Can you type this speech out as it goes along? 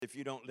if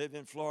you don't live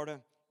in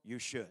Florida, you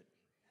should.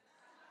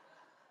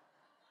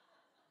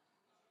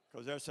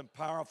 Because there's some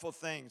powerful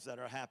things that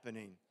are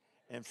happening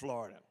in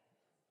Florida.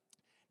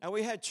 Now,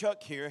 we had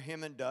Chuck here,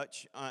 him and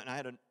Dutch, and I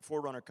had a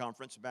Forerunner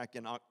conference back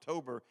in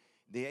October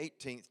the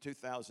 18th,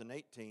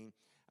 2018.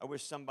 I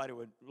wish somebody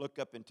would look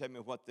up and tell me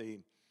what the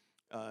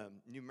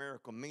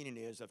numerical meaning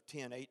is of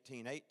 10,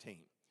 18, 18.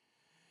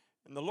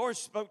 And the Lord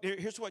spoke,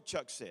 here's what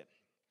Chuck said.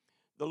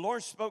 The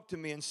Lord spoke to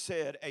me and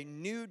said, a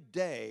new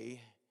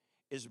day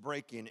is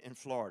breaking in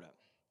Florida.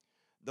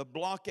 The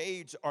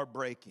blockades are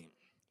breaking.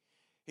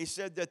 He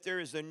said that there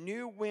is a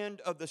new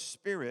wind of the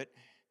Spirit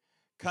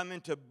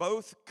coming to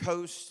both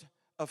coasts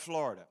of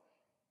Florida.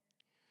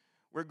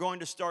 We're going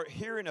to start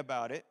hearing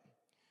about it.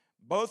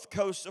 Both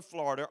coasts of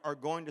Florida are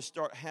going to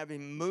start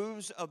having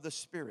moves of the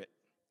Spirit.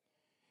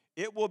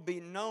 It will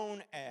be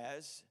known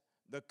as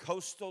the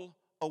Coastal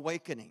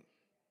Awakening.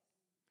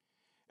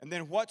 And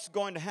then what's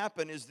going to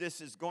happen is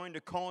this is going to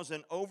cause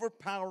an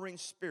overpowering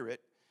spirit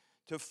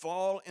to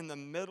fall in the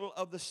middle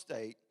of the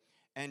state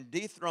and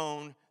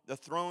dethrone the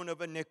throne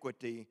of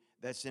iniquity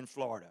that's in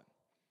Florida.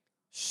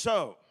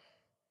 So,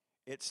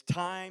 it's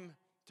time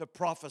to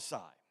prophesy.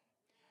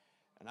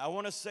 And I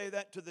want to say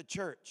that to the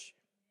church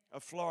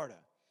of Florida.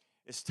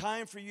 It's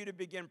time for you to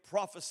begin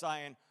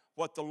prophesying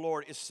what the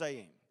Lord is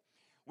saying.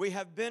 We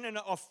have been in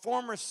a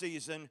former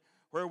season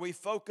where we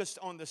focused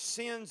on the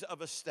sins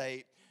of a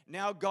state.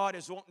 Now God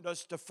is wanting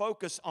us to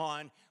focus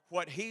on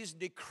what He's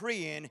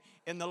decreeing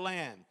in the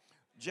land.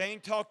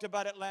 Jane talked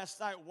about it last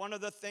night. One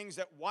of the things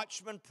that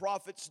watchmen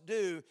prophets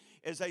do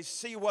is they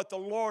see what the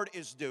Lord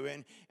is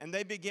doing and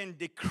they begin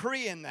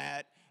decreeing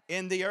that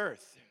in the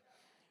earth.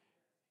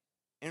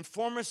 In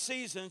former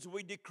seasons,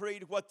 we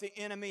decreed what the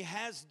enemy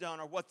has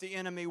done or what the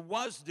enemy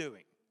was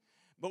doing.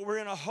 But we're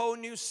in a whole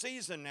new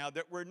season now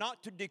that we're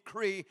not to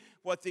decree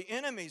what the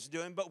enemy's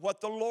doing, but what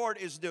the Lord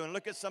is doing.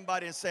 Look at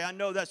somebody and say, I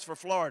know that's for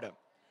Florida.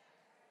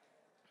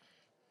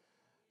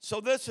 So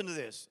listen to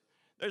this.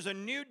 There's a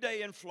new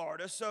day in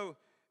Florida. So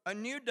a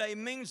new day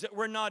means that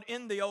we're not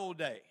in the old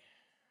day.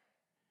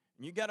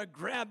 You got to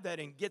grab that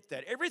and get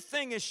that.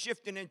 Everything is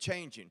shifting and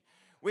changing.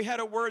 We had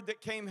a word that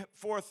came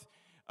forth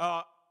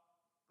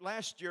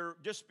last year,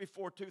 just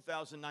before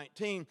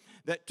 2019,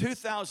 that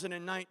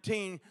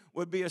 2019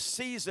 would be a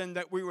season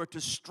that we were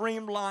to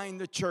streamline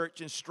the church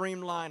and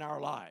streamline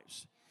our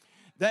lives.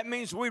 That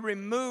means we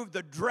remove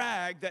the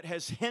drag that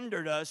has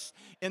hindered us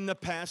in the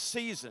past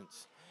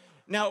seasons.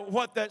 Now,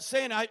 what that's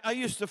saying, I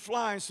used to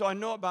fly, and so I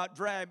know about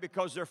drag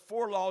because there are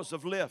 4 laws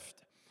of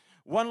lift.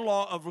 One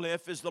law of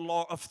lift is the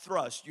law of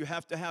thrust. You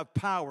have to have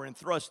power and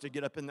thrust to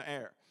get up in the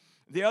air.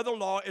 The other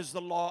law is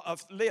the law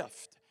of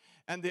lift.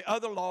 And the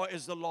other law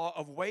is the law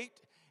of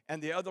weight,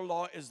 and the other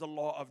law is the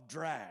law of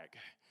drag.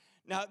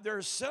 Now, there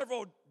are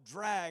several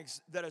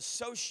drags that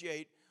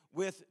associate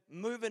with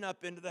moving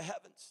up into the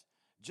heavens.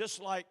 Just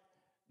like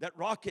that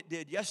rocket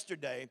did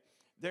yesterday,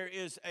 there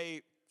is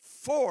a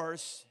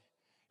force,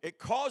 it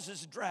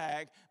causes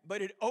drag,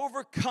 but it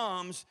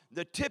overcomes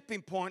the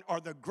tipping point or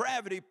the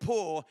gravity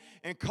pull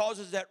and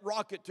causes that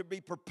rocket to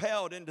be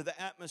propelled into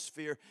the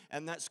atmosphere,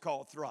 and that's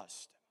called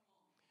thrust.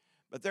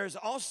 But there's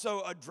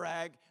also a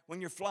drag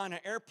when you're flying an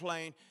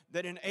airplane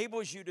that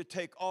enables you to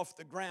take off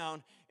the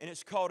ground, and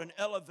it's called an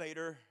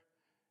elevator,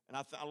 and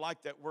I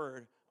like that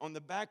word, on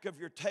the back of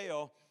your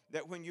tail,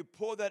 that when you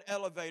pull that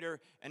elevator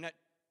and that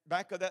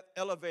back of that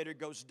elevator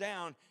goes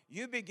down,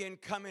 you begin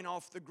coming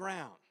off the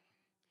ground.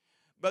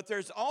 But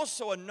there's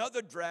also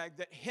another drag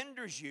that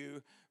hinders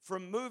you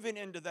from moving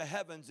into the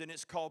heavens, and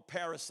it's called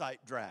parasite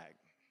drag.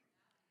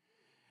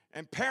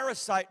 And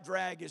parasite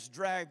drag is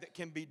drag that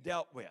can be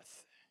dealt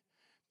with.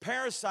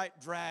 Parasite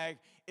drag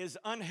is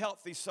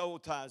unhealthy soul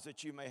ties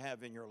that you may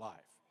have in your life.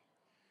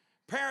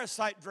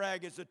 Parasite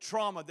drag is a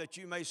trauma that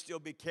you may still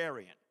be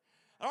carrying.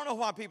 I don't know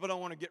why people don't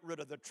want to get rid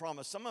of the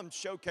trauma. Some of them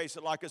showcase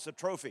it like it's a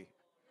trophy.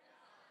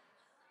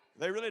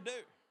 They really do.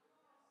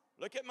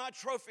 Look at my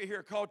trophy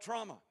here called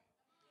trauma.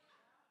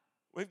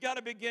 We've got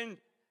to begin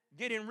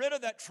getting rid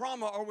of that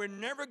trauma, or we're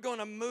never going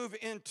to move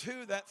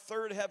into that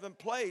third heaven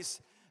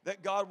place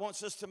that God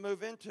wants us to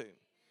move into.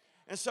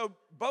 And so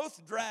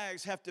both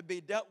drags have to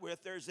be dealt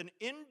with. There's an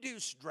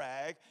induced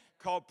drag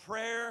called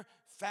prayer,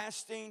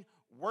 fasting,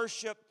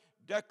 worship,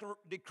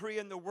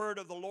 decreeing the word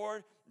of the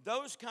Lord.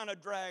 Those kind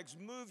of drags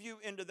move you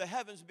into the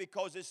heavens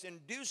because it's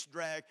induced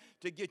drag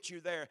to get you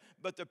there.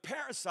 But the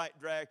parasite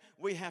drag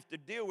we have to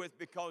deal with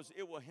because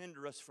it will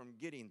hinder us from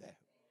getting there.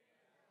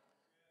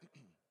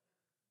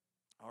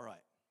 All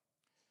right.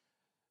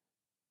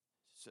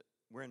 So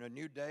we're in a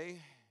new day.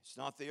 It's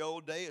not the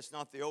old day. It's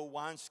not the old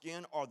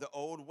wineskin or the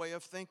old way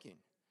of thinking.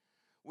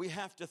 We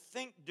have to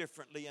think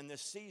differently in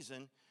this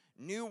season.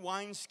 New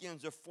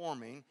wineskins are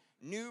forming.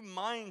 New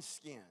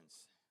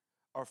mindskins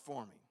are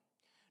forming.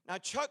 Now,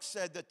 Chuck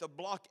said that the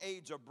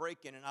blockades are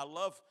breaking, and I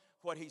love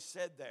what he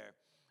said there.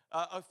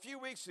 A few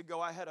weeks ago,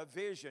 I had a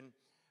vision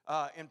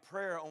in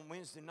prayer on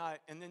Wednesday night,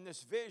 and in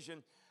this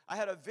vision, I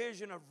had a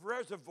vision of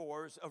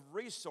reservoirs of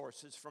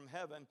resources from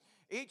heaven,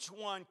 each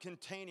one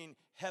containing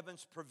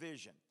heaven's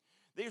provision.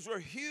 These were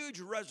huge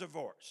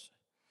reservoirs.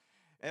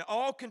 and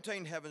all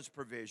contained heaven's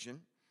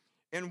provision.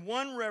 In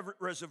one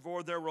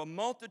reservoir, there were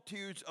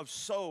multitudes of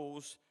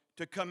souls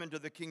to come into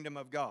the kingdom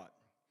of God.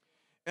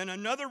 In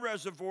another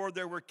reservoir,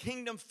 there were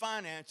kingdom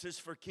finances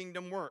for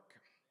kingdom work.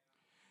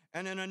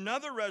 And in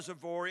another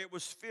reservoir, it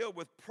was filled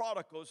with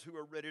prodigals who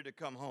were ready to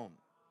come home.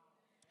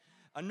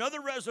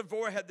 Another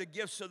reservoir had the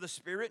gifts of the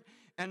Spirit,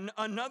 and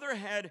another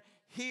had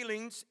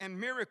healings and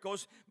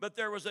miracles, but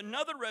there was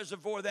another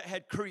reservoir that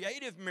had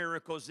creative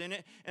miracles in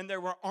it, and there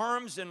were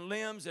arms and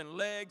limbs and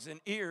legs and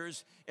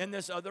ears in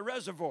this other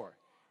reservoir.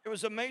 It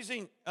was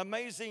amazing,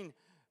 amazing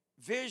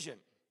vision.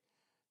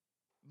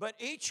 But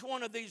each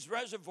one of these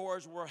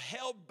reservoirs were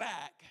held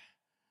back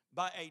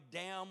by a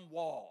dam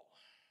wall.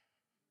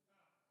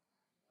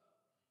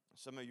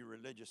 Some of you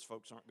religious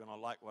folks aren't going to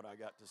like what I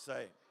got to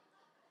say.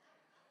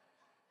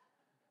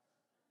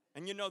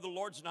 And you know, the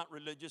Lord's not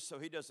religious, so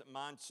he doesn't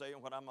mind saying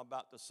what I'm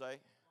about to say.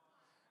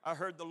 I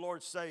heard the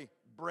Lord say,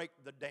 break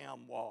the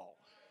damn wall.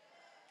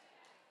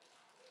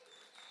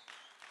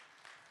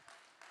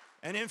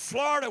 And in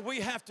Florida, we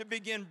have to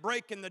begin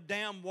breaking the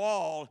damn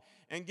wall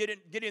and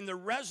getting the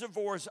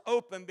reservoirs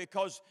open,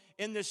 because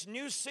in this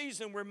new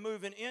season we're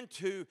moving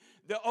into,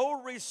 the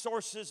old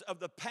resources of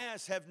the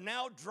past have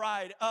now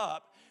dried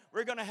up.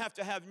 We're going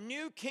to have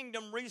new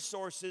kingdom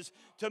resources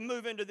to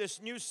move into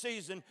this new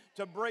season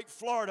to break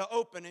Florida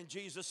open in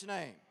Jesus'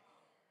 name.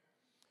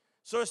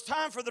 So it's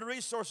time for the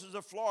resources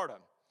of Florida.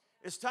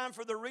 It's time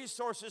for the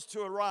resources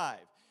to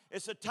arrive.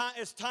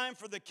 It's time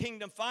for the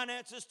kingdom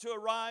finances to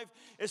arrive.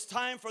 It's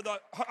time for the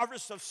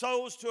harvest of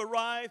souls to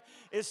arrive.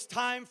 It's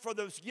time for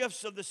those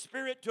gifts of the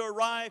Spirit to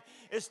arrive.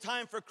 It's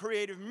time for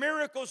creative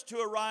miracles to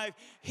arrive,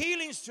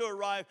 healings to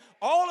arrive.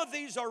 All of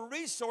these are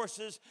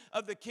resources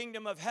of the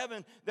kingdom of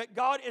heaven that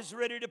God is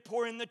ready to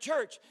pour in the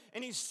church.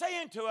 And he's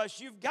saying to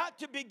us, you've got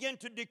to begin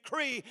to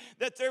decree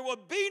that there will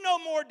be no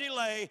more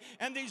delay,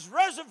 and these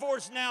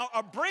reservoirs now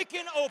are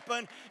breaking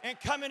open and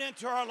coming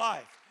into our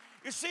life.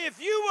 You see,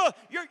 if you will,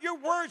 your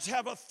words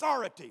have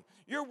authority.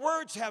 Your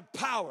words have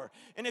power.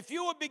 And if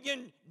you will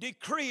begin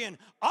decreeing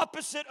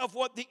opposite of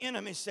what the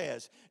enemy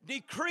says,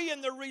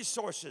 decreeing the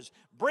resources,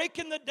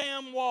 breaking the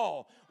damn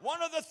wall.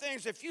 One of the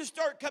things, if you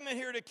start coming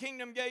here to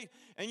Kingdom Gate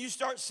and you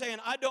start saying,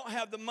 I don't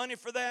have the money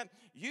for that,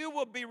 you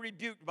will be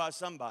rebuked by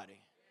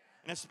somebody,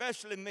 and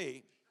especially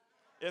me,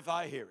 if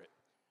I hear it,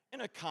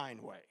 in a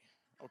kind way,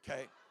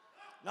 okay?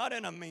 Not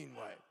in a mean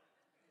way.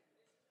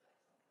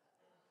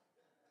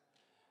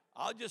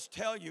 I'll just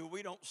tell you,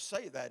 we don't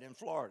say that in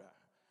Florida.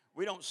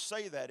 We don't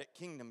say that at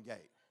Kingdom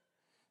Gate,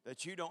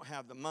 that you don't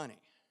have the money.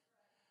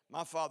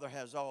 My Father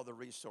has all the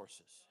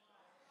resources.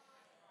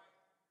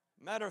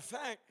 Matter of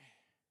fact,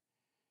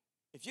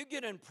 if you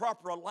get in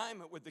proper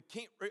alignment with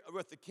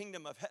the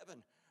kingdom of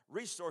heaven,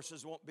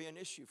 resources won't be an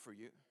issue for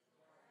you.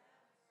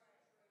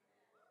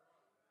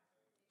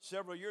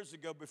 Several years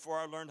ago, before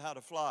I learned how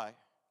to fly,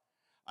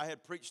 I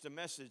had preached a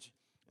message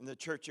in the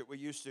church that we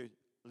used to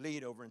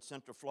lead over in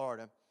Central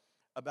Florida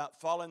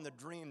about following the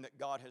dream that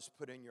God has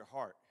put in your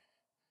heart.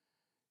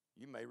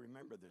 You may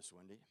remember this,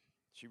 Wendy.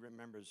 She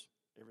remembers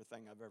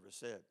everything I've ever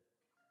said.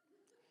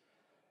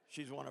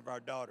 She's one of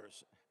our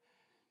daughters.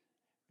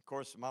 Of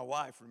course, my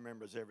wife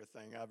remembers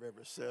everything I've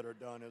ever said or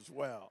done as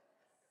well.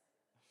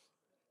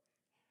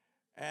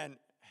 And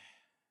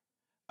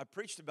I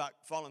preached about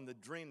following the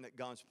dream that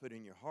God's put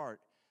in your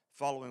heart.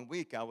 Following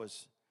week, I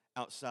was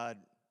outside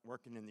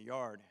working in the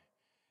yard,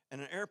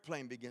 and an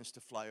airplane begins to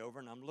fly over,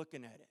 and I'm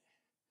looking at it.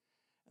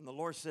 And the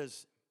Lord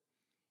says,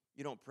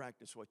 you don't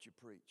practice what you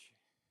preach.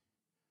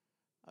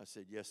 I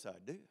said, yes, I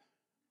do.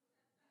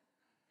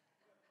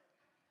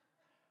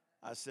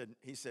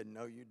 He said,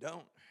 no, you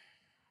don't.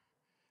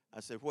 I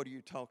said, what are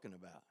you talking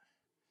about?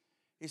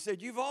 He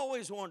said, you've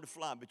always wanted to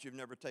fly, but you've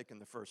never taken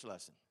the first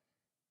lesson.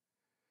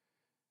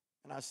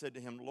 And I said to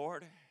him,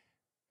 Lord,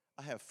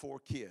 I have 4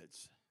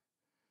 kids.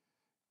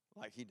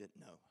 Like he didn't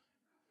know.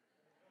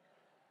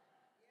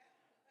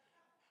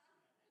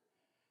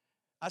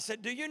 I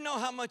said, do you know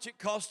how much it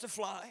costs to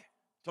fly,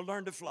 to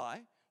learn to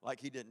fly? Like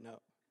he didn't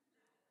know.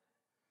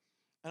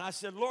 And I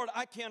said, Lord,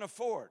 I can't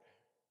afford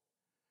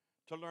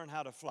to learn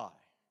how to fly.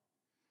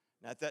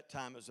 Now, at that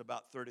time, it was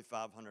about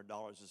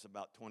 $3,500. It's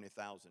about $20,000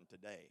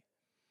 today.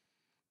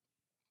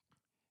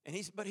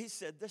 But he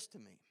said this to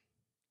me.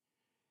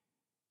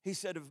 He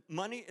said, if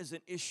money is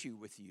an issue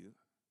with you,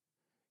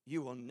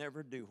 you will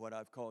never do what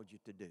I've called you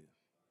to do.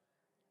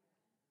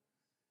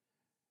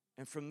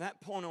 And from that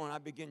point on, I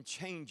began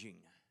changing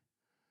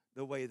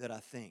the way that I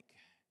think.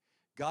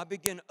 God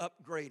began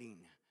upgrading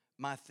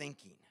my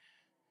thinking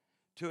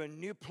to a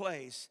new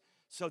place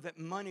so that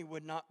money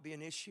would not be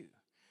an issue.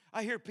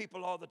 I hear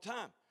people all the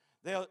time.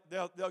 They'll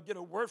get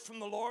a word from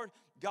the Lord.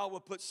 God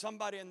will put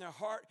somebody in their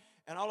heart,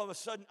 and all of a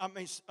sudden,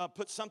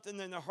 put something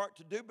in their heart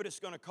to do, but it's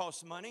going to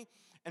cost money.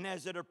 And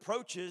as it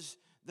approaches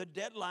the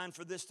deadline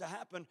for this to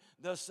happen,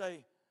 they'll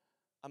say,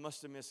 I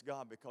must have missed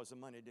God because the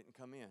money didn't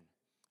come in.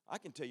 I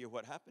can tell you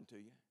what happened to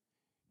you.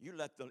 You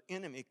let the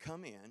enemy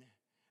come in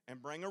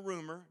and bring a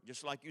rumor,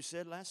 just like you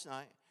said last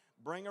night,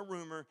 bring a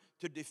rumor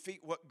to defeat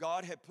what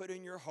God had put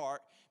in your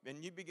heart,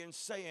 and you begin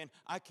saying,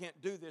 I can't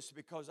do this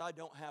because I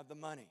don't have the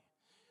money.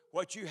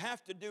 What you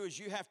have to do is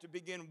you have to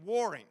begin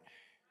warring.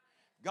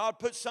 God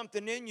put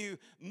something in you,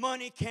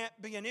 money can't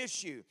be an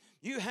issue.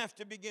 You have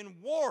to begin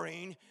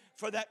warring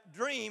for that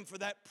dream, for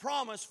that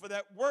promise, for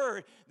that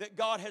word that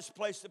God has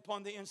placed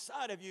upon the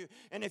inside of you.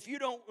 And if you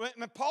don't,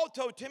 Paul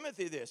told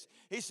Timothy this.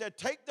 He said,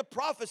 take the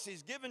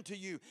prophecies given to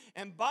you,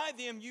 and by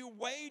them you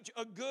wage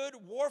a good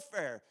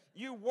warfare.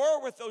 You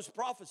war with those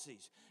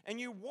prophecies, and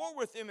you war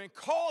with them and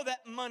call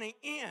that money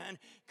in,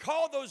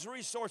 call those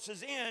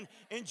resources in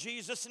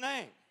Jesus'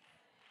 name.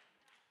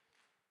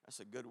 That's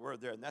a good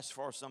word there, and that's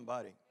for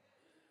somebody.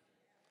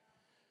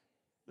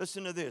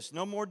 Listen to this.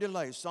 No more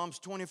delays. Psalms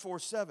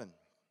 24:7.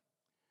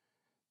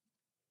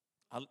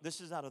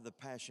 This is out of the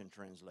Passion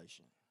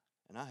Translation,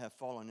 and I have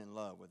fallen in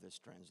love with this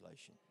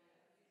translation.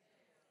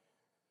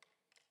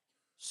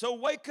 So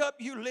wake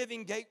up, you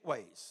living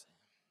gateways.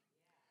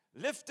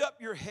 Lift up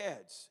your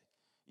heads,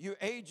 you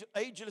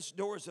ageless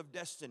doors of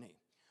destiny.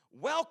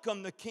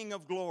 Welcome the King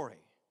of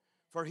glory,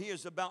 for he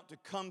is about to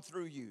come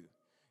through you.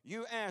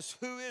 You ask,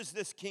 who is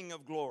this King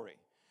of glory?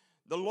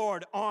 The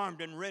Lord armed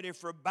and ready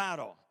for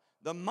battle.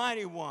 The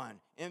mighty one,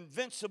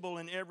 invincible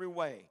in every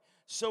way.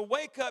 So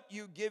wake up,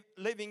 you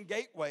living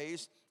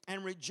gateways,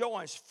 and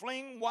rejoice.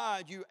 Fling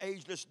wide, you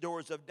ageless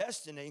doors of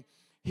destiny.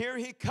 Here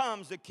he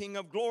comes, the King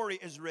of glory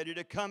is ready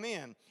to come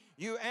in.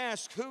 You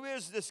ask, who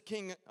is this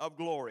King of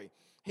glory?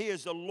 He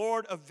is the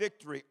Lord of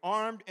victory,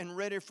 armed and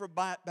ready for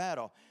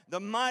battle.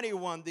 The mighty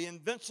one, the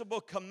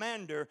invincible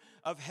commander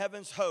of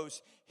heaven's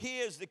hosts. He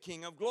is the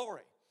King of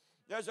glory.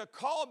 There's a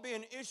call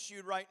being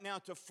issued right now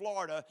to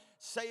Florida,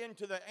 saying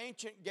to the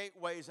ancient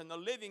gateways and the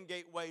living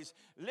gateways,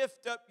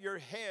 lift up your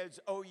heads,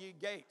 O ye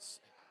gates.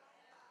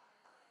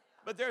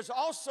 But there's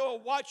also a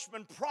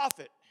watchman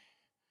prophet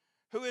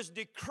who is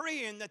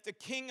decreeing that the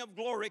King of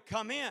glory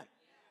come in.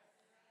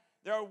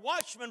 There are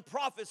watchman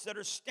prophets that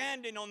are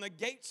standing on the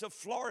gates of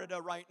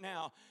Florida right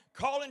now,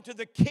 calling to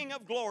the King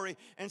of glory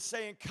and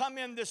saying, come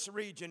in this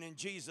region in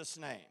Jesus'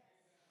 name.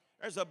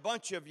 There's a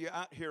bunch of you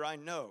out here I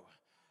know.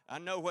 I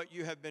know what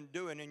you have been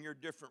doing in your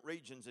different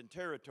regions and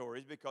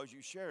territories because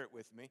you share it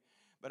with me.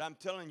 But I'm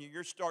telling you,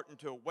 you're starting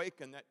to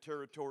awaken that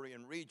territory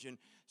and region.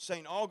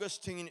 St.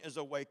 Augustine is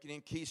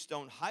awakening.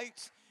 Keystone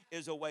Heights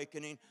is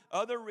awakening.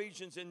 Other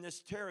regions in this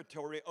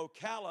territory,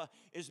 Ocala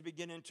is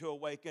beginning to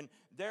awaken.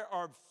 There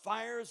are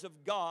fires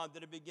of God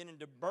that are beginning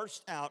to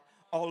burst out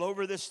all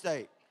over the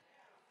state.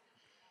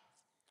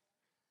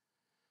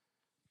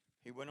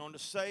 He went on to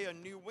say, a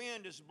new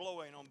wind is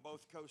blowing on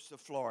both coasts of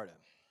Florida.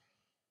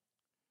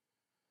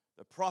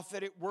 The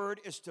prophetic word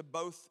is to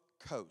both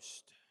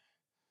coasts,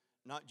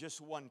 not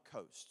just one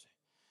coast.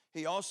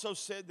 He also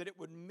said that it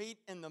would meet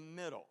in the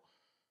middle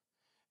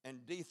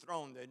and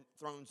dethrone the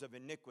thrones of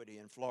iniquity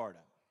in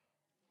Florida.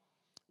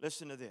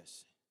 Listen to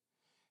this.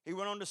 He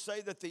went on to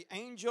say that the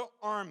angel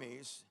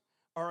armies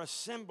are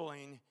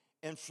assembling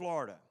in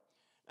Florida.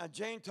 Now,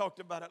 Jane talked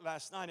about it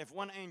last night. If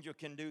one angel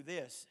can do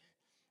this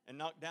and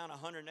knock down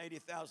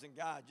 180,000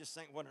 guys, just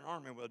think what an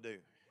army will do.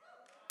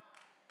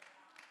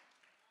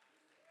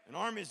 An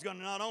army is going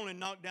to not only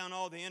knock down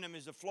all the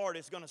enemies of Florida,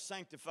 it's going to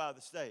sanctify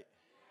the state.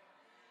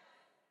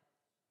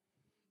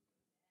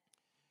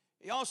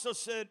 He also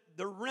said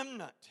the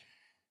remnant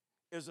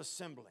is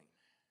assembling.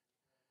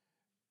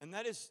 And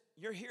that is,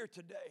 you're here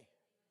today.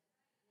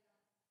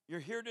 You're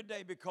here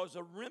today because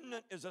a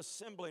remnant is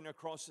assembling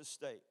across the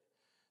state.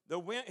 The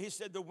wind, he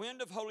said, the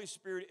wind of Holy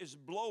Spirit is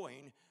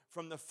blowing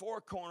from the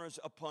four corners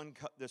upon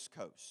this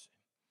coast.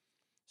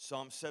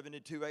 Psalm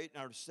 72:8,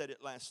 and I said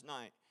it last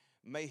night.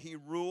 May he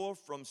rule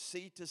from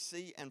sea to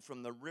sea and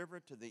from the river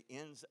to the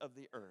ends of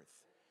the earth,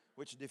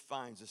 which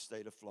defines the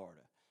state of Florida.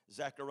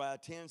 Zechariah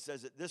 10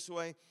 says it this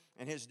way,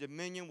 and his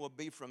dominion will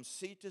be from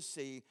sea to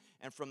sea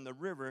and from the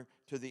river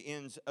to the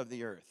ends of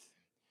the earth.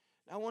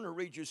 Now, I want to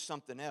read you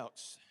something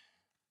else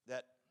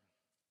that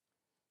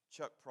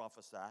Chuck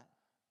prophesied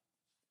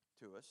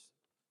to us.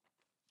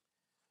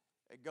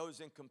 It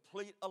goes in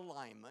complete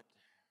alignment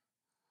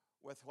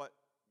with what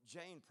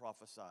Jane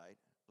prophesied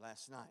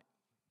last night.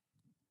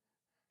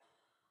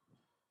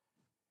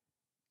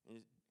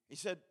 He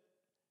said,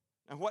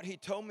 and what he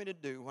told me to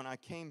do when I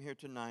came here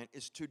tonight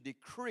is to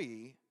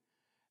decree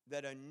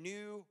that a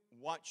new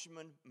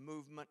watchman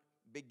movement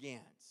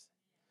begins.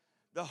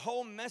 The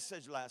whole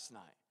message last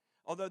night,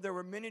 although there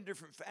were many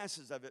different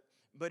facets of it,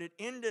 but it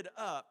ended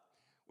up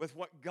with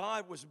what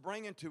God was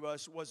bringing to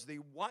us was the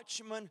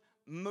watchman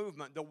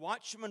movement. The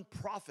watchman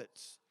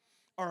prophets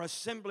are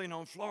assembling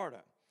on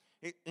Florida.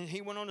 And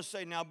he went on to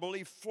say, now I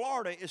believe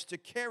Florida is to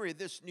carry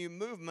this new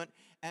movement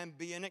and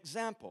be an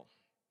example.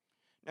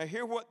 Now,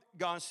 hear what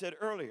God said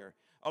earlier,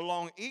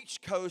 along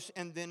each coast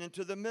and then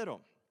into the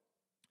middle.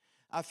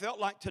 I felt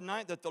like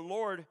tonight that the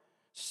Lord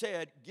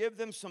said, give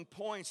them some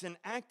points and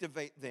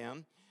activate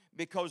them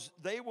because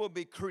they will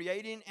be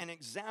creating an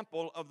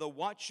example of the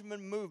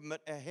watchman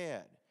movement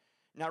ahead.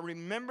 Now,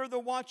 remember the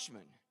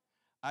watchman.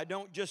 I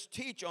don't just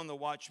teach on the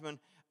watchman.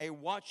 A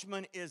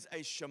watchman is a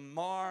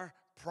shamar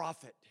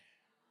prophet.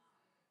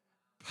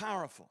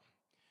 Powerful.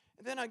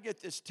 And then I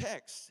get this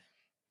text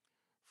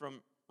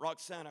from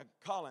Roxana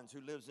Collins,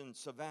 who lives in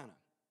Savannah,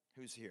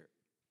 who's here.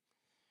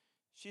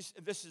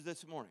 This is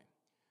this morning.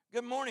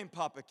 Good morning,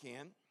 Papa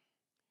Ken.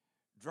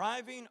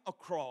 Driving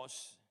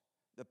across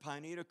the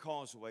Pineda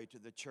Causeway to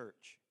the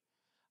church,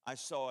 I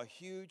saw a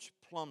huge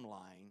plumb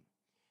line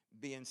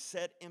being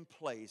set in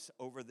place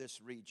over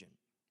this region.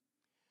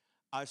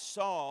 I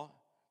saw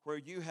where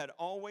you had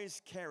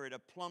always carried a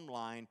plumb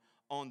line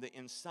on the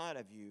inside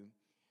of you,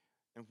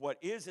 and what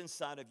is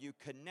inside of you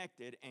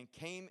connected and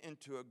came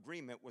into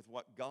agreement with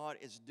what God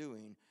is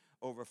doing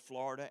over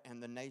Florida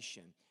and the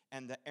nation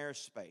and the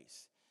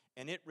airspace.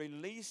 And it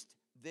released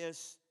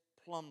this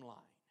plumb line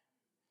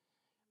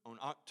on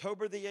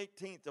October the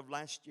 18th of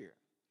last year.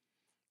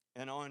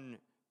 And on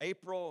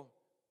April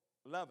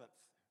 11th,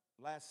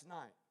 last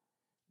night,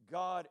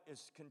 God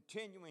is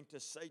continuing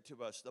to say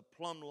to us, the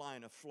plumb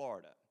line of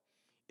Florida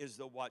is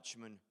the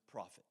watchman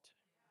prophet.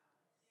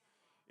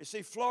 You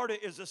see, Florida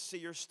is a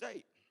seer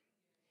state.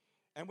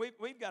 And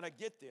we've got to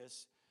get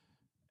this.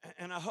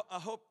 And I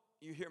hope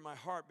you hear my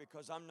heart,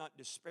 because I'm not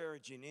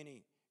disparaging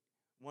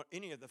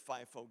any of the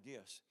fivefold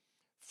gifts.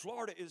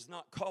 Florida is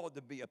not called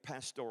to be a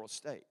pastoral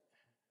state.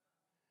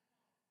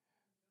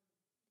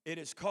 It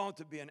is called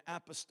to be an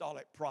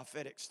apostolic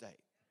prophetic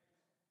state.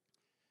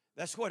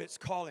 That's what its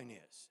calling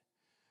is.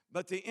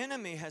 But the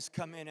enemy has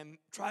come in and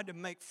tried to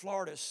make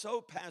Florida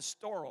so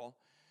pastoral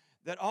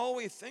that all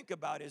we think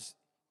about is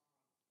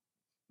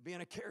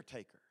being a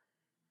caretaker.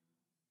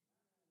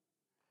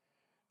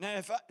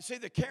 Now,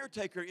 the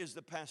caretaker is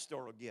the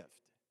pastoral gift.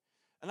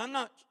 And I'm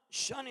not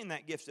shunning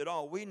that gift at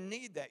all. We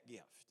need that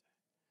gift.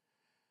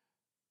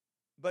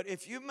 But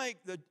if you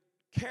make the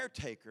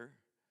caretaker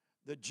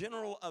the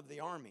general of the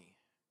army,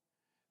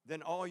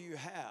 then all you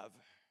have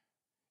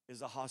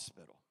is a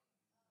hospital.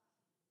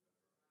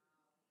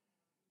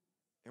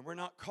 And we're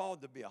not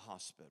called to be a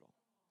hospital.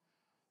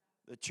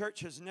 The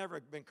church has never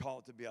been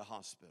called to be a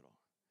hospital.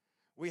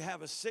 We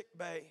have a sick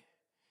bay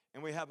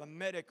and we have a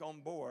medic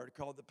on board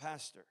called the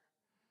pastor.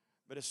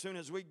 But as soon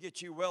as we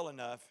get you well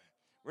enough,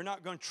 we're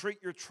not going to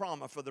treat your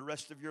trauma for the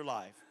rest of your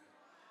life.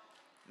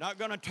 Not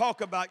going to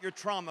talk about your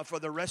trauma for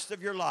the rest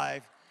of your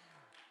life.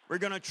 We're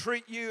going to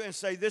treat you and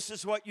say, this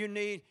is what you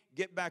need.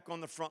 Get back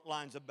on the front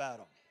lines of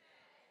battle.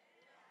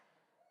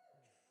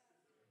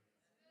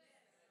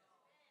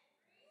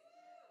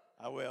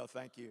 I will,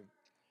 thank you.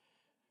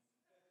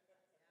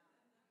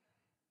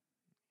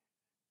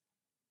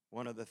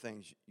 One of the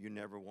things you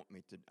never want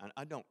me to,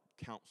 I don't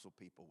counsel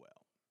people well.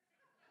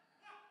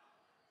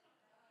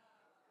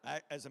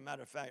 As a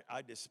matter of fact,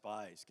 I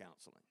despise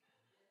counseling.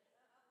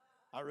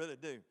 I really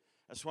do.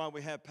 That's why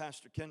we have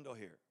Pastor Kendall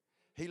here.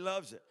 He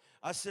loves it.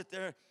 I sit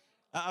there,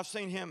 I've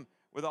seen him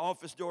with the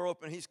office door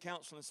open, he's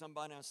counseling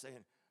somebody, and I'm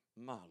saying,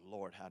 my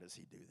Lord, how does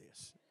he do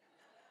this?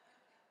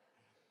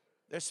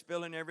 They're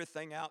spilling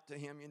everything out to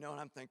him, and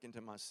I'm thinking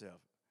to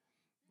myself,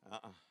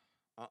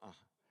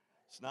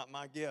 it's not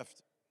my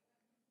gift.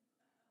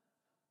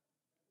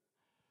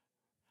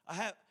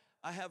 I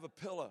have a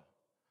pillow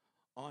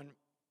on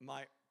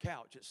my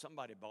couch that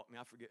somebody bought me.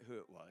 I forget who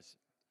it was.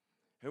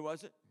 Who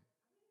was it?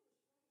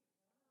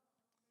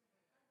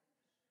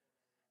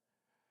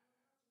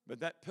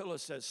 But that pillow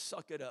says,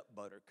 suck it up,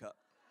 Buttercup.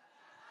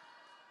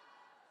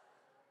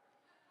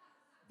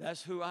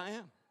 That's who I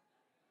am.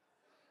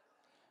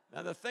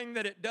 Now, the thing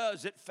that it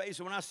does, it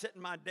faces, when I sit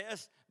in my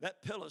desk,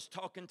 that pillow's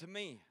talking to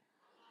me.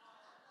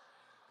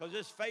 Because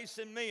it's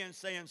facing me and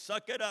saying,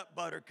 suck it up,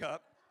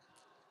 Buttercup.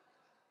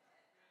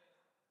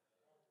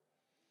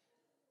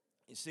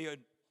 You see,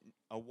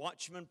 a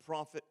watchman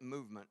prophet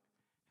movement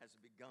has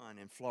begun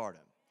in Florida.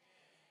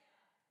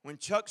 When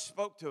Chuck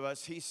spoke to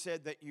us, he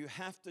said that you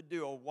have to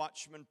do a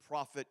watchman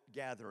prophet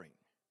gathering.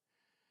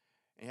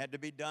 It had to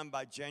be done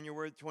by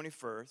January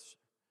 21st.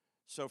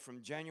 So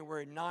from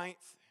January 9th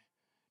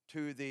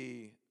to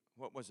the,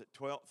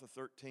 12th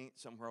or 13th,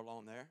 somewhere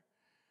along there,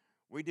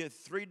 we did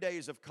 3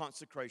 days of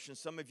consecration.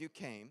 Some of you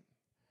came.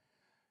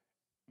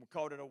 We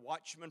called it a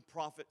Watchman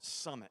Prophet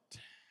Summit.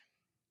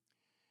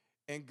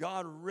 And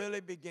God really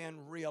began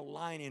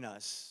realigning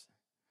us,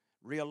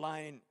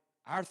 realigning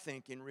our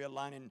thinking,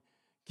 realigning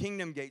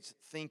Kingdom Gate's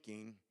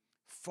thinking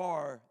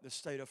for the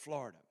state of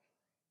Florida.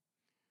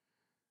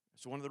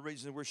 It's one of the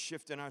reasons we're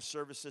shifting our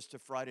services to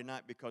Friday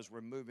night, because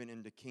we're moving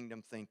into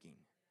kingdom thinking.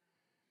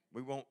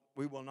 We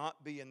will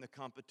not be in the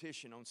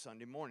competition on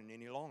Sunday morning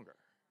any longer.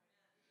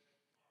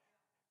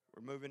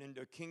 We're moving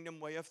into a kingdom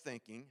way of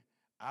thinking.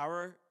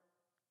 Our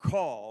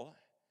call,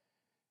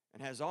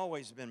 and has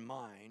always been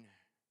mine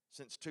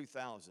since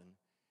 2000,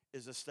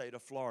 is the state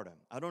of Florida.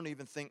 I don't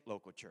even think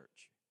local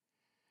church.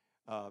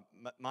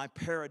 My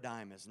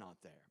paradigm is not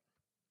there.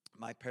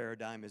 My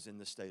paradigm is in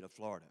the state of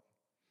Florida.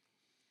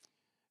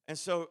 And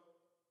so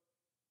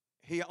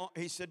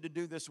he said to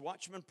do this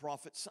Watchman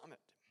Prophet Summit.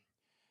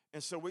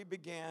 And so we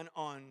began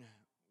on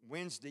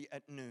Wednesday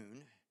at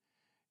noon.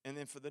 And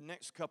then for the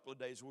next couple of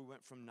days, we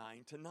went from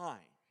 9 to 9.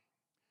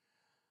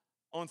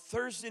 On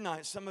Thursday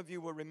night, some of you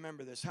will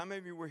remember this. How many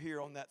of you were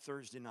here on that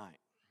Thursday night?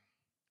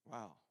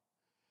 Wow.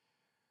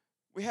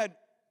 We had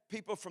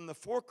people from the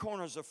four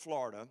corners of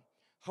Florida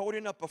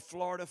holding up a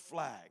Florida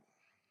flag.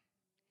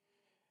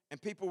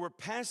 And people were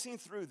passing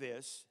through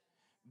this,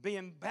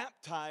 being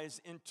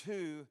baptized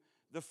into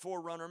the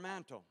Forerunner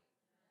mantle.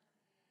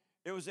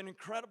 It was an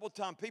incredible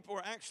time. People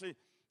were actually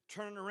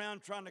turning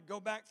around trying to go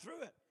back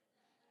through it.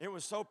 It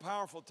was so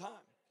powerful time.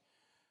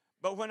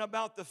 But when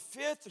about the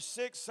fifth,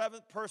 sixth,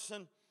 seventh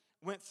person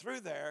went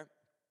through there,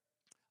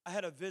 I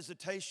had a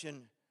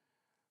visitation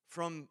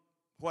from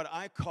what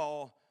I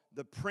call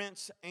the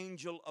Prince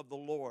Angel of the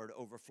Lord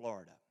over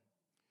Florida.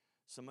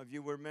 Some of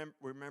you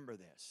remember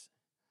this.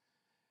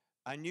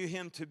 I knew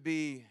him to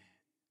be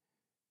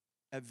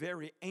a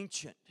very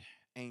ancient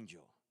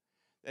angel.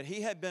 That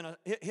he had been,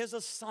 his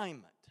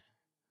assignment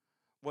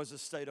was the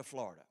state of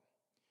Florida.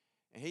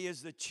 And he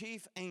is the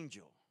chief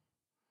angel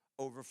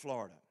over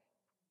Florida.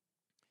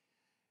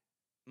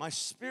 My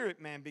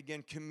spirit man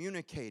began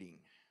communicating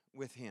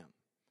with him.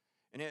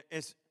 And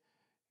it's,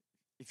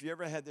 if you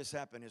ever had this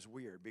happen, it's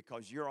weird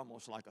because you're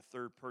almost like a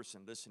third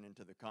person listening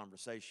to the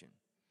conversation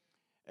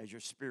as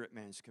your spirit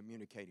man's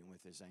communicating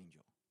with his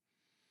angel.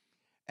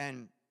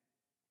 And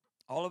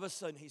all of a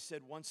sudden, he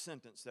said one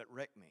sentence that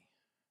wrecked me.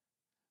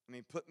 I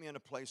mean, put me in a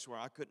place where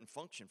I couldn't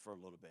function for a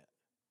little bit.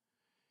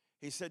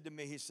 He said to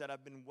me, he said,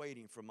 I've been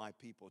waiting for my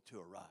people to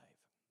arrive.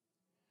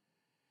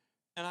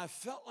 And I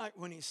felt like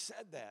when he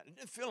said that, it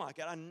didn't feel like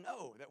it. I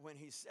know that when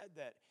he said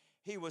that,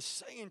 he was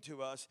saying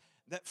to us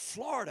that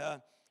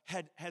Florida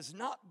has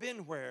not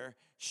been where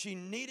she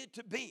needed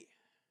to be.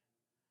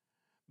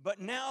 But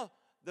now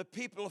the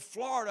people of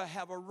Florida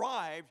have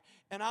arrived,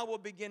 and I will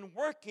begin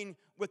working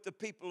with the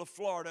people of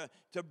Florida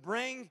to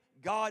bring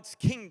God's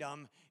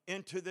kingdom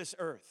into this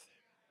earth.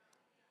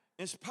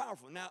 It's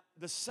powerful. Now,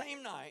 the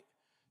same night,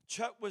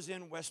 Chuck was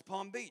in West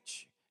Palm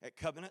Beach at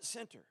Covenant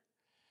Center.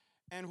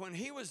 And when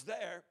he was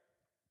there,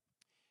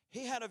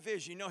 he had a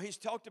vision. You know, he's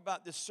talked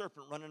about this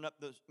serpent running up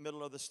the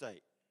middle of the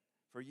state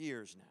for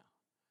years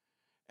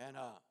now. And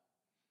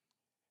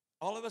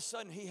all of a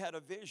sudden, he had a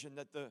vision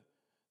that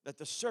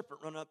the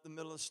serpent running up the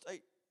middle of the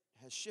state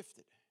has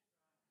shifted.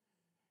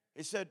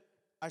 He said,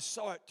 I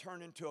saw it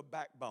turn into a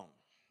backbone.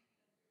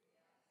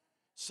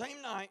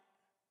 Same night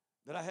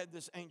that I had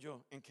this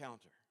angel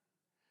encounter.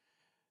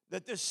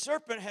 That this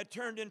serpent had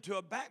turned into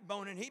a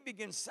backbone, and he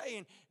began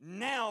saying,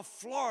 now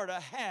Florida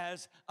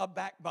has a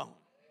backbone.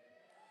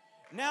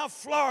 Now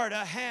Florida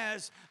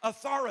has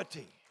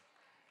authority.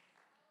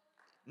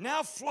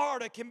 Now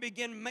Florida can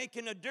begin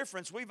making a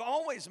difference. We've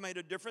always made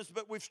a difference,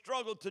 but we've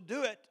struggled to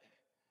do it.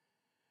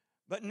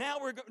 But now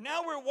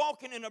we're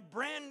walking in a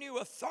brand new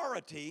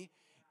authority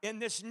in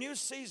this new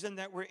season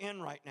that we're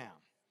in right now.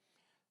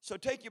 So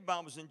take your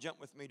Bibles and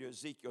jump with me to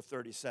Ezekiel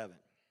 37.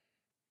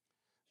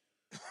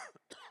 And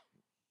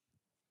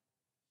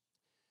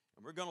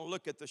we're going to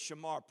look at the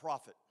Shamar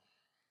prophet.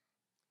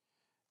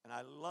 And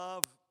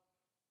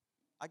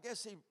I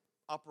guess he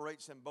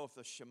operates in both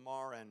a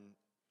Shamar and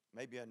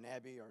maybe a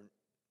Nabi or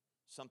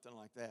something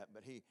like that.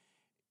 But he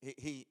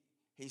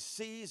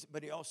sees,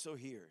 but he also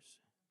hears.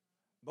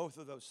 Both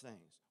of those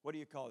things. What do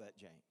you call that,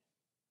 Jane?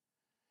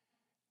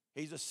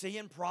 He's a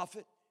seeing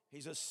prophet.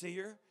 He's a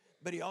seer,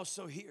 but he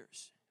also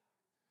hears.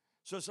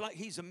 So it's like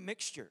he's a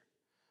mixture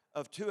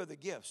of two of the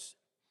gifts.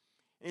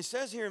 And he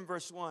says here in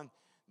verse 1,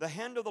 the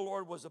hand of the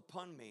Lord was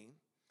upon me,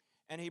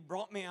 and he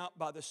brought me out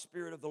by the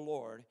Spirit of the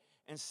Lord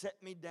and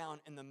set me down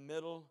in the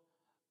middle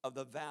of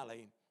the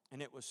valley, and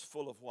it was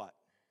full of what?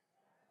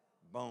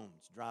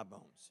 Bones, dry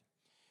bones.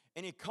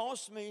 And he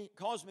caused me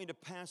to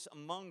pass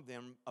among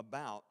them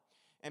about,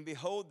 and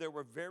behold, there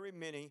were very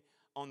many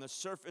on the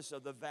surface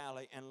of the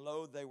valley, and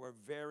lo, they were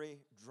very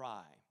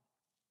dry.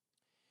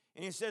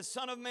 And he said,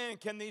 Son of man,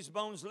 can these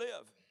bones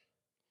live?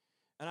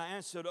 And I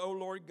answered, O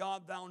Lord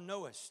God, thou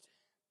knowest.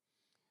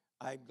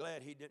 I'm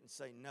glad he didn't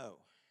say no.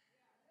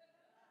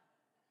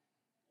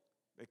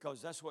 Because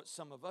that's what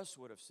some of us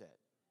would have said.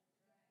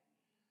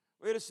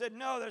 We'd have said,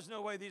 no, there's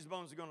no way these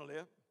bones are going to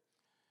live.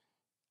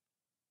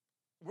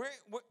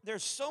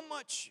 There's so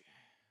much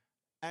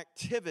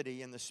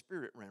activity in the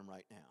spirit realm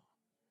right now.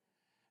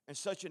 And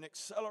such an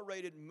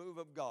accelerated move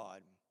of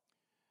God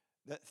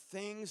that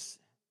things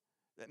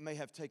that may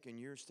have taken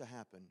years to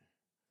happen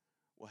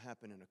will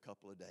happen in a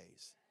couple of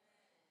days.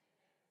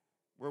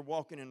 We're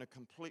walking in a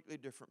completely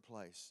different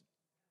place.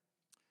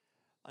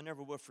 I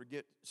never will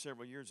forget,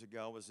 several years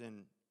ago, I was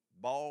in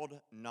Bald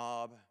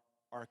Knob,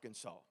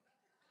 Arkansas.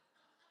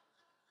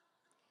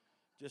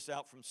 Just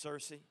out from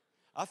Searcy.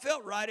 I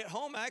felt right at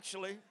home,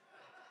 actually.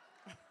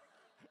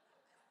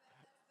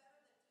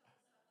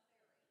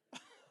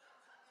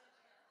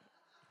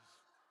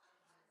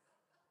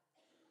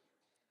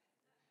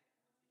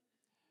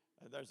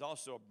 There's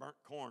also a Burnt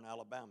Corn,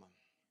 Alabama,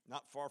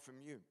 not far from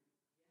you.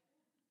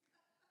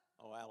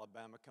 Oh,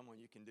 Alabama, come on,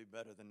 you can do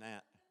better than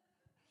that.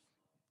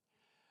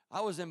 I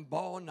was in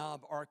Bald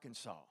Knob,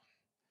 Arkansas.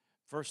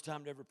 First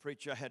time to ever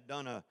preach. I had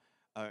done a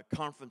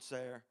conference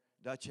there,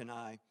 Dutch and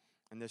I,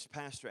 and this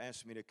pastor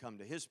asked me to come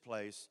to his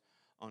place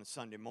on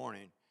Sunday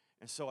morning,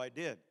 and so I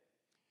did.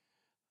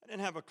 I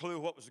didn't have a clue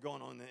what was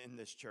going on in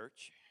this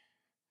church,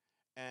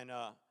 and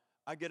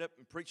I get up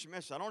and preach a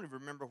message. I don't even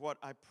remember what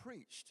I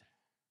preached.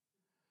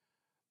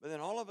 But then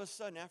all of a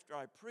sudden, after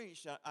I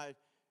preached, I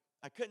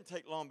couldn't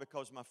take long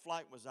because my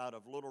flight was out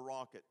of Little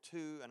Rock at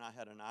 2, and I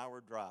had an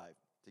hour drive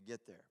to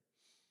get there.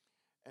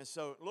 And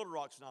so Little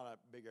Rock's not a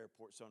big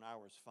airport, so an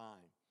hour is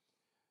fine.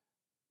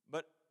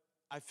 But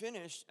I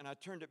finished, and I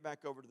turned it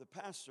back over to the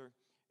pastor,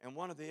 and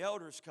one of the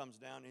elders comes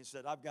down, and he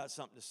said, I've got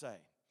something to say.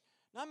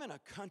 Now, I'm in a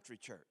country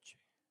church.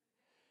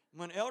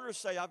 When elders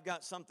say, I've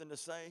got something to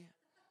say,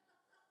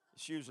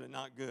 it's usually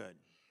not good.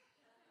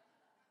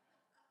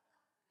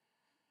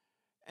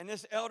 And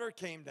this elder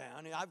came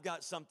down, and I've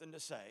got something to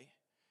say.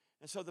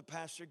 And so the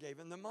pastor gave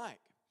him the mic.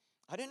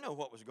 I didn't know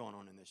what was going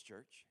on in this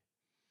church.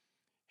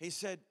 He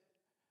said,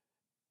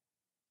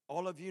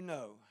 all of you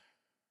know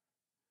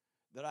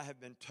that I have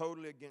been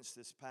totally against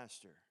this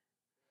pastor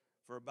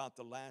for about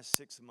the last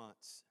 6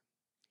 months.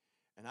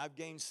 And I've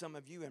gained some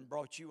of you and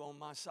brought you on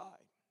my side.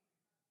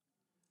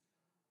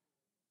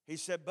 He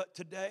said, but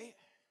today,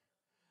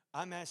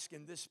 I'm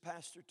asking this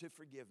pastor to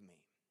forgive me.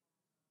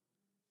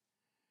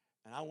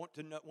 And I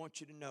want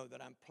you to know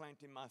that I'm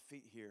planting my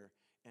feet here,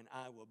 and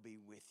I will be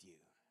with you.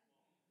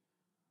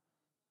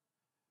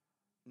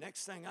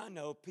 Next thing I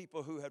know,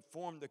 people who had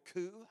formed the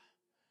coup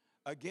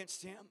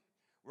against him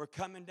were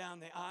coming down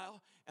the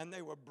aisle, and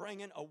they were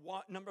bringing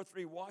a number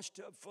 3 wash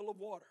tub full of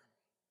water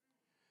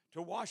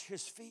to wash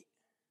his feet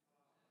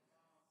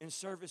in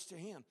service to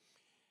him.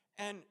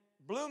 And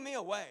blew me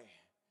away.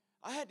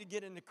 I had to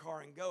get in the car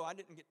and go. I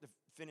didn't get to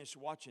finish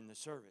watching the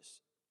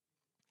service.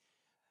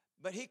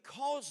 But he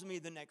calls me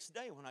the next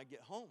day when I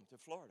get home to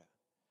Florida.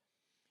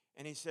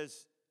 And he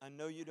says, I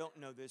know you don't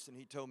know this. And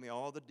he told me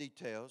all the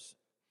details.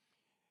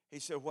 He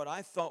said, what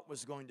I thought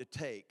was going to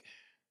take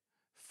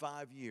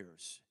 5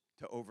 years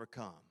to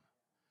overcome,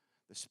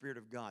 the Spirit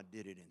of God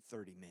did it in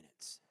 30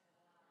 minutes.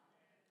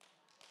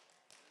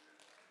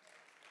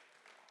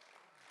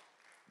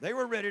 They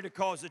were ready to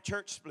cause a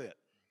church split.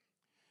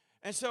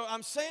 And so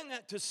I'm saying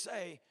that to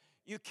say,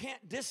 you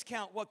can't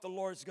discount what the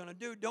Lord's going to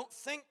do. Don't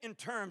think in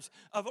terms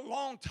of a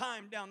long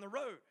time down the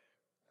road.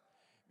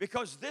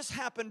 Because this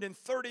happened in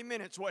 30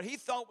 minutes. What he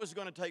thought was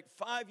going to take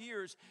 5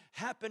 years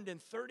happened in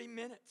 30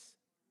 minutes.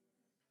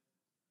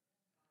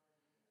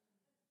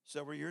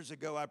 Several years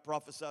ago, I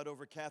prophesied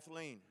over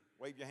Kathleen.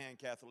 Wave your hand,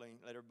 Kathleen.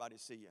 Let everybody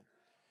see you.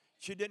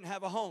 She didn't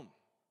have a home.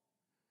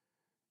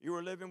 You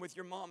were living with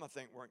your mom, I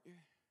think, weren't you?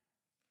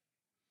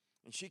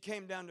 And she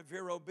came down to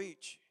Vero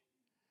Beach.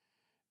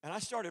 And I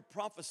started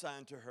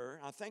prophesying to her.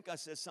 I think I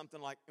said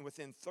something like,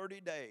 within 30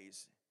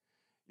 days,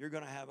 you're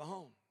going to have a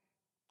home.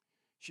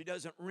 She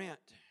doesn't rent.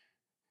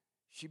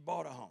 She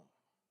bought a home.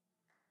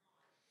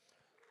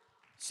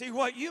 See,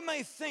 what you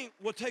may think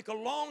will take a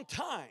long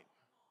time,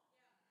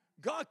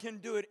 God can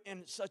do it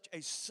in such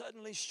a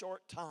suddenly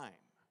short time.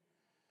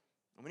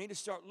 And we need to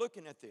start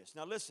looking at this.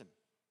 Now listen,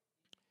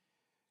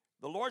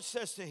 the Lord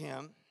says to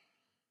him,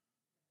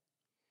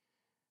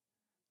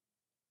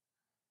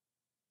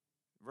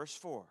 verse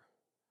 4,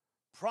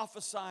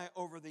 prophesy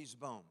over these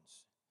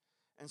bones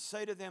and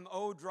say to them,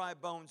 O dry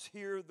bones,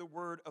 hear the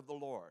word of the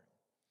Lord.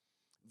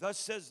 Thus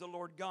says the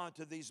Lord God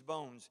to these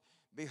bones,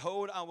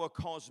 behold, I will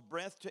cause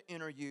breath to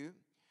enter you,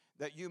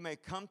 that you may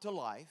come to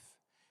life,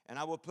 and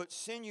I will put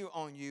sinew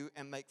on you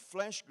and make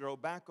flesh grow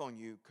back on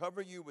you,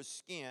 cover you with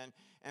skin,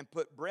 and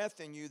put breath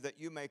in you that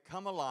you may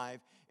come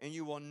alive, and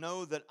you will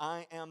know that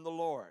I am the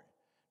Lord.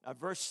 Now,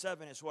 verse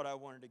 7 is what I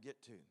wanted to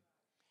get to.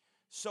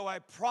 So I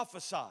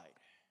prophesied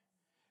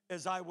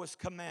as I was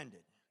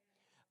commanded.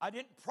 I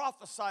didn't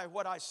prophesy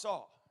what I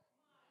saw.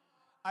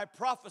 I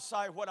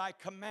prophesied what I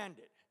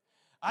commanded.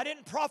 I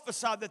didn't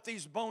prophesy that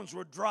these bones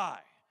were dry.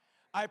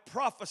 I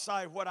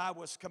prophesied what I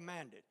was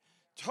commanded.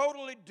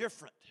 Totally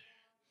different.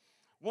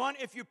 One,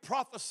 if you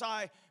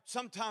prophesy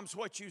sometimes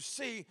what you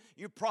see,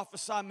 you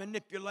prophesy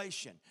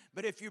manipulation.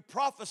 But if you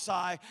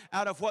prophesy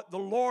out of what the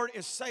Lord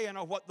is saying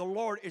or what the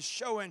Lord is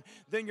showing,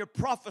 then you're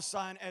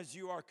prophesying as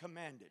you are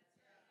commanded.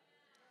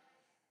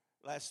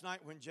 Last night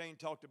when Jane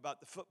talked about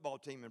the football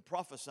team and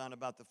prophesying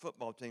about the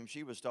football team,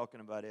 she was talking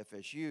about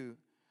FSU.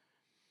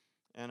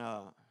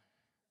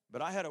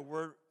 But I had a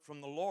word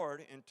from the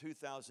Lord in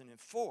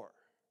 2004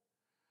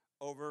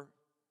 over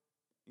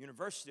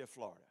University of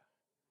Florida,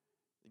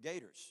 the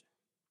Gators.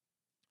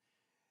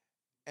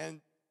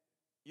 And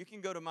you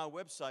can go to my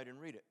website and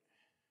read it.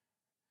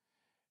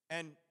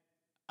 And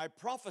I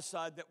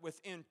prophesied that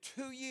within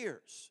 2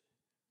 years,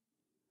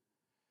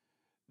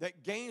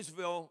 that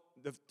Gainesville,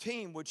 the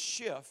team, would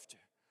shift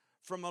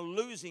from a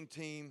losing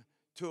team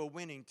to a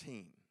winning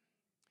team.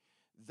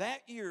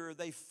 That year,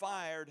 they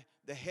fired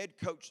the head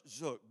coach,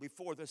 Zook,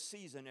 before the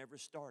season ever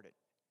started,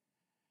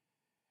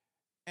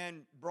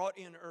 and brought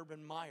in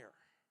Urban Meyer,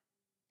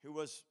 who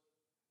was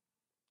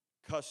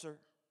cusser,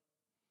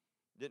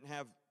 didn't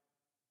have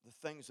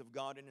the things of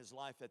God in his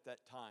life at that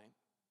time.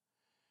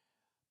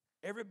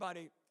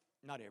 Everybody,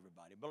 not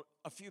everybody, but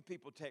a few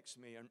people text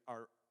me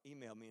or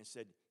emailed me and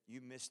said,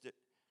 you missed it.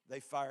 They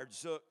fired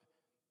Zook.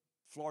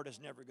 Florida's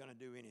never going to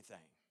do anything.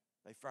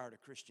 They fired a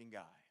Christian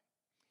guy.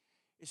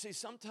 You see,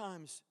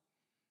 sometimes,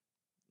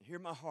 hear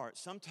my heart,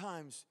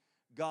 sometimes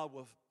God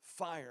will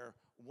fire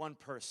one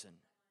person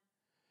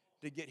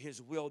to get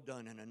his will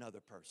done in another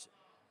person.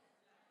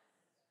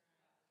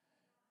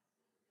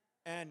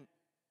 And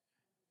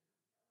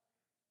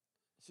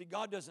see,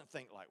 God doesn't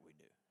think like we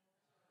do.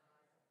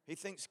 He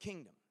thinks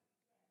kingdom.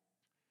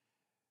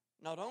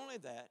 Not only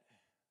that,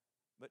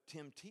 but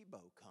Tim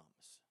Tebow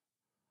comes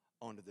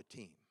onto the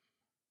team.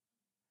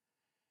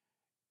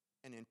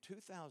 And in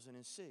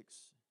 2006,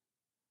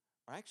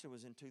 or actually it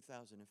was in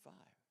 2005,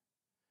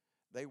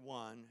 they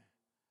won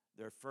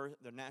their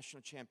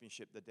national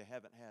championship that they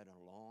haven't had in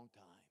a long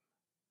time.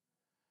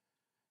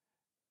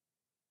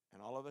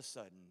 And all of a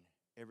sudden,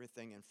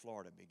 everything in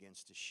Florida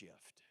begins to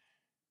shift.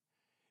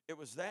 It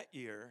was that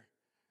year,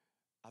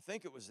 I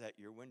think it was that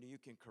year, Wendy, you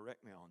can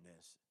correct me on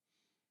this,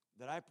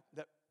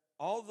 that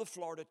all the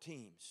Florida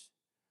teams,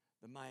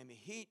 the Miami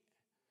Heat,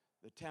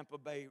 the Tampa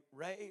Bay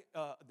Ray,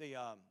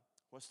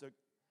 what's the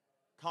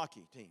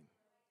hockey team?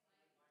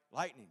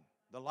 Lightning.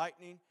 The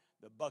Lightning,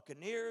 the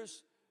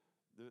Buccaneers,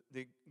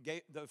 the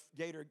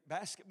Gator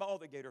basketball,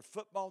 the Gator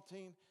football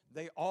team,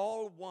 they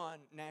all won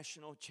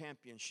national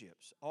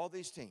championships, all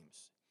these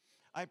teams.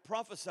 I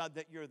prophesied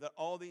that year that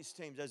all these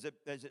teams, as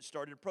it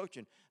started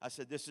approaching, I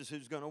said, this is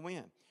who's going to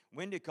win.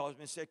 Wendy calls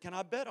me and said, can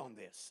I bet on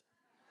this?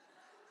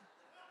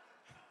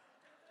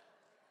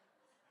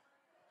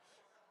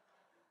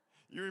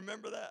 You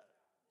remember that?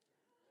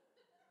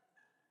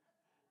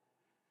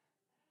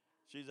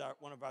 She's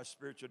one of our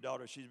spiritual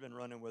daughters. She's been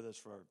running with us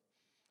for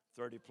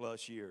 30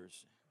 plus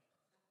years.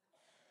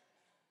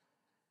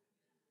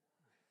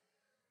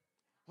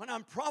 When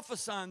I'm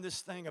prophesying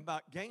this thing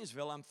about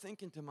Gainesville, I'm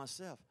thinking to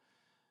myself,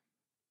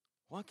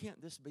 why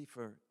can't this be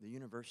for the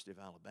University of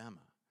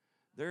Alabama?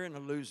 They're in a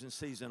losing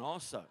season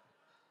also.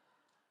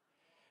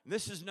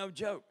 This is no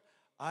joke.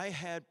 I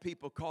had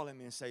people calling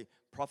me and say,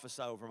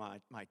 prophesy over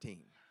my team.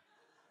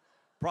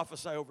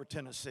 Prophesy over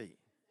Tennessee.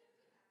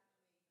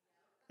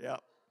 Yep.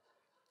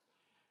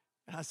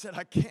 And I said,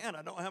 I can't.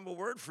 I don't have a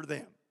word for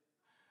them.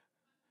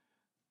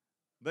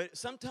 But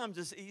sometimes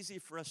it's easy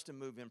for us to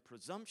move in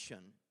presumption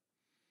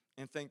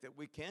and think that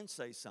we can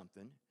say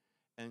something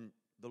and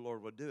the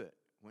Lord will do it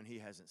when he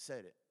hasn't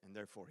said it, and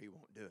therefore he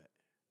won't do it.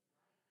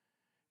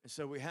 And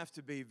so we have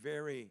to be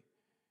very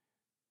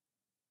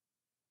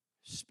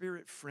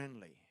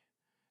spirit-friendly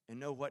and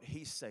know what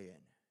he's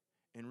saying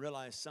and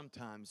realize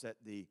sometimes that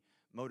the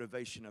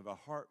motivation of our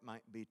heart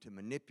might be to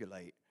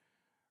manipulate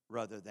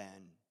rather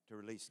than to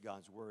release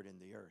God's word in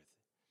the earth.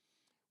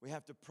 We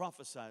have to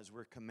prophesy as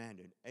we're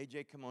commanded.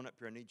 AJ, come on up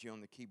here. I need you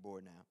on the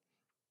keyboard now.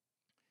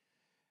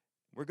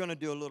 We're going to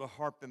do a little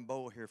harp and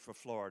bowl here for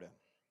Florida.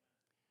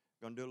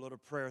 We're going to do a little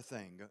prayer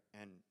thing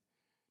and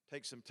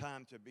take some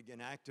time to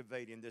begin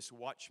activating this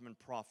watchman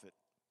prophet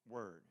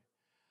word.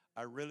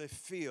 I really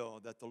feel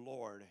that the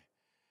Lord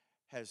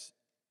has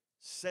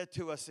said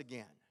to us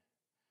again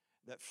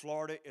that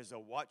Florida is a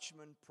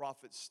watchman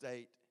prophet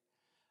state.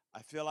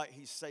 I feel like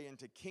he's saying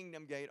to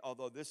Kingdom Gate,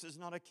 although this is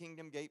not a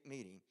Kingdom Gate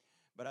meeting,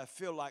 but I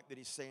feel like that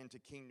he's saying to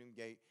Kingdom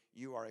Gate,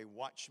 you are a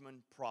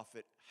watchman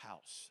prophet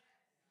house.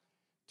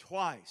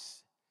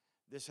 Twice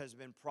this has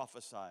been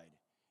prophesied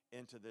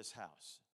into this house.